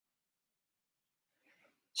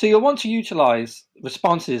So you'll want to utilize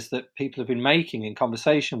responses that people have been making in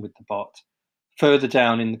conversation with the bot further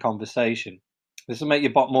down in the conversation. This will make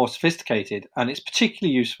your bot more sophisticated, and it's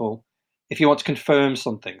particularly useful if you want to confirm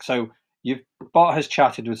something. So your bot has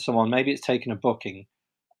chatted with someone, maybe it's taken a booking,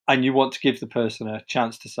 and you want to give the person a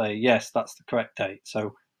chance to say, yes, that's the correct date.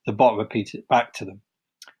 So the bot repeats it back to them.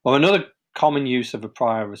 Or another common use of a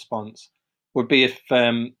prior response would be if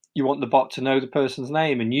you want the bot to know the person's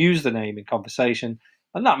name and use the name in conversation,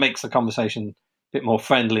 and that makes the conversation a bit more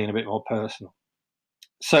friendly and a bit more personal.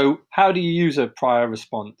 So how do you use a prior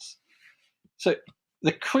response? So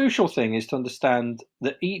the crucial thing is to understand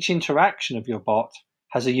that each interaction of your bot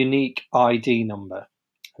has a unique ID number.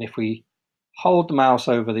 And if we hold the mouse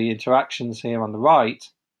over the interactions here on the right,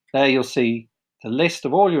 there you'll see the list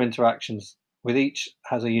of all your interactions with each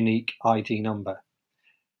has a unique ID number.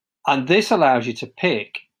 And this allows you to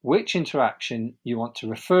pick which interaction you want to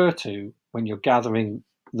refer to when you're gathering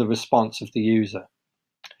the response of the user.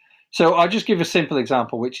 So I'll just give a simple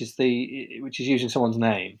example, which is using someone's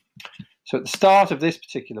name. So at the start of this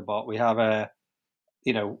particular bot, we have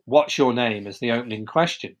what's your name as the opening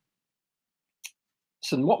question.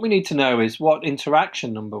 So what we need to know is what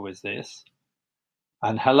interaction number was this?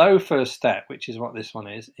 And hello first step, which is what this one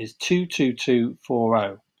is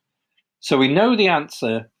 22240. So we know the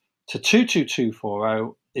answer to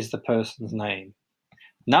 22240 is the person's name.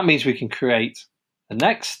 And that means we can create the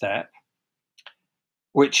next step,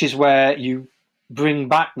 which is where you bring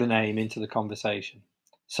back the name into the conversation.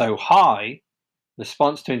 So hi,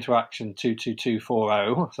 response to interaction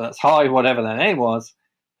 22240, so that's hi, whatever their name was,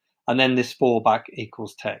 and then this fallback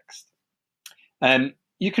equals text.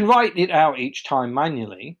 You can write it out each time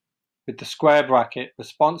manually with the square bracket,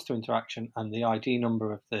 response to interaction, and the ID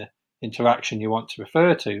number of the interaction you want to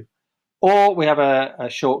refer to, or we have a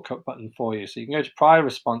shortcut button for you. So you can go to prior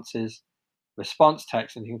responses, response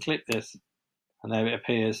text, and you can click this, and there it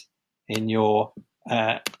appears in your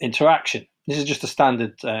interaction. This is just a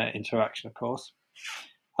standard interaction, of course.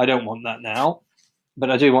 I don't want that now,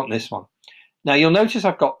 but I do want this one. Now you'll notice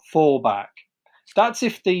I've got fallback. That's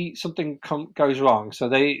if something goes wrong. So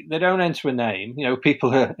they don't enter a name. You know,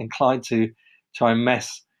 people are inclined to try and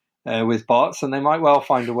mess with bots, and they might well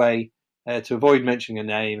find a way to avoid mentioning a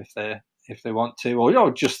name if they want to,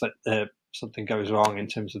 or just that something goes wrong in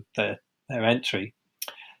terms of their entry.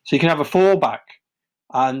 So you can have a fallback,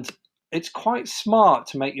 and it's quite smart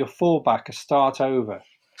to make your fallback a start over.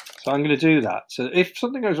 So I'm going to do that. So if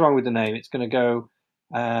something goes wrong with the name, it's going to go,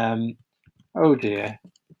 oh dear,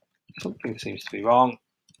 something seems to be wrong.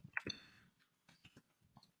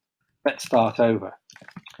 Let's start over.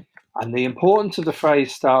 And the importance of the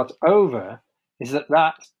phrase start over is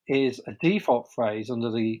that is a default phrase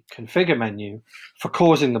under the configure menu for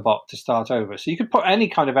causing the bot to start over. So you could put any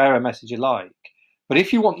kind of error message you like, but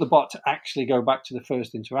if you want the bot to actually go back to the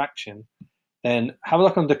first interaction, then have a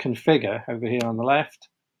look under configure over here on the left,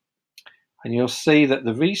 and you'll see that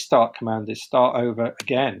the restart command is start over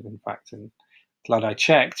again. In fact, and glad I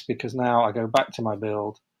checked, because now I go back to my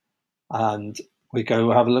build and we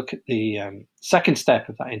go have a look at the second step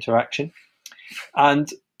of that interaction, and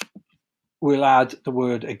we'll add the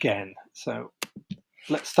word again. So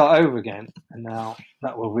let's start over again, and now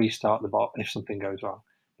that will restart the bot if something goes wrong.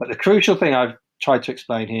 But the crucial thing I've tried to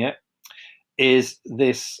explain here is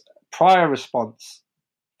this prior response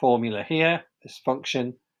formula here, this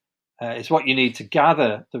function, is what you need to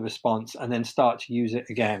gather the response and then start to use it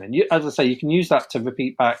again. And as I say, you can use that to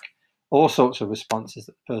repeat back all sorts of responses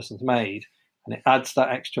that the person's made, and it adds that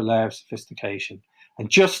extra layer of sophistication.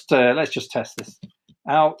 And let's just test this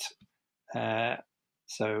out.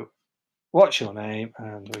 So what's your name?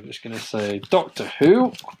 And we're just going to say Doctor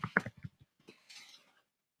Who.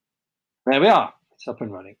 There we are. It's up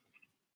and running.